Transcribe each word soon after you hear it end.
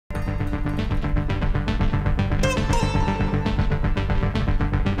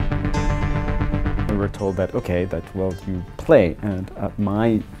were told that, okay, that, well, you play. And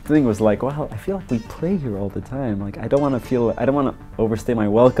my thing was like, well, I feel like we play here all the time. Like, I don't want to overstay my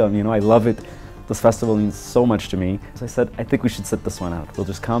welcome, you know, I love it. This festival means so much to me. So I said, I think we should sit this one out. We'll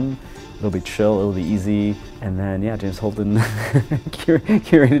just come, it'll be chill, it'll be easy. And then, yeah, James Holden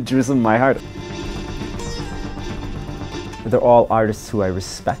curated Jerusalem in My Heart. They're all artists who I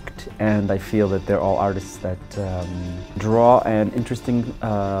respect, and I feel that they're all artists that draw and interesting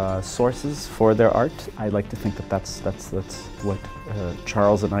sources for their art. I like to think that that's what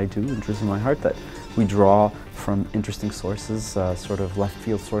Charles and I do in Jerusalem in My Heart, that we draw from interesting sources, sort of left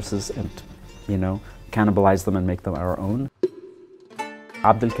field sources, and, you know, cannibalize them and make them our own.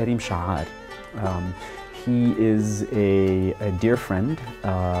 Abdel Karim Shaar. He is a dear friend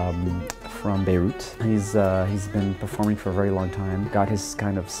from Beirut. He's been performing for a very long time. Got his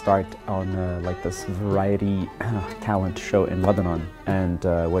kind of start on like this variety talent show in Lebanon. And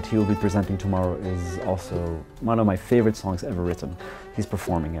what he will be presenting tomorrow is also one of my favorite songs ever written. He's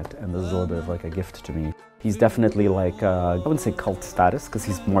performing it, and this is a little bit of like a gift to me. He's definitely like, I wouldn't say cult status, because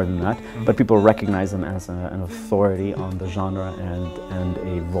he's more than that, but people recognize him as an authority on the genre and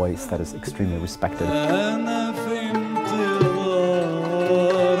a voice that is extremely respected.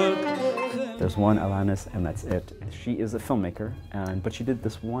 There's one Alanis, and that's it. She is a filmmaker, but she did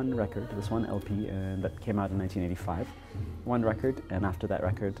this one record, this one LP, and that came out in 1985. One record, and after that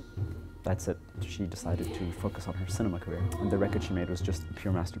record, that's it. She decided to focus on her cinema career, and the record she made was just a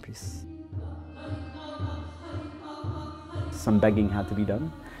pure masterpiece. Some begging had to be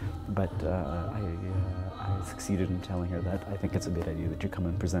done, but I succeeded in telling her that I think it's a good idea that you come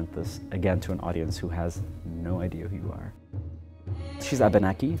and present this again to an audience who has no idea who you are. She's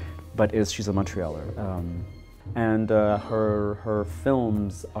Abenaki, but she's a Montrealer. And her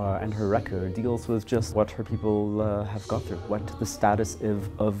films and her record deals with just what her people have gone through, what the status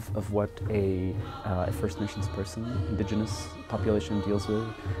of what a First Nations person, indigenous population deals with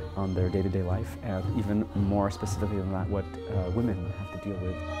on their day-to-day life, and even more specifically than that, what women have to deal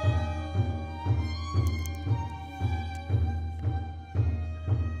with.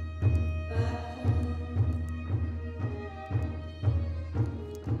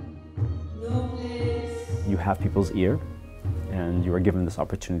 You have people's ear, and you are given this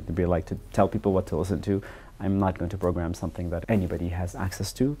opportunity to be like to tell people what to listen to. I'm not going to program something that anybody has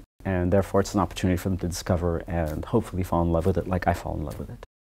access to, and therefore it's an opportunity for them to discover and hopefully fall in love with it like I fall in love with it.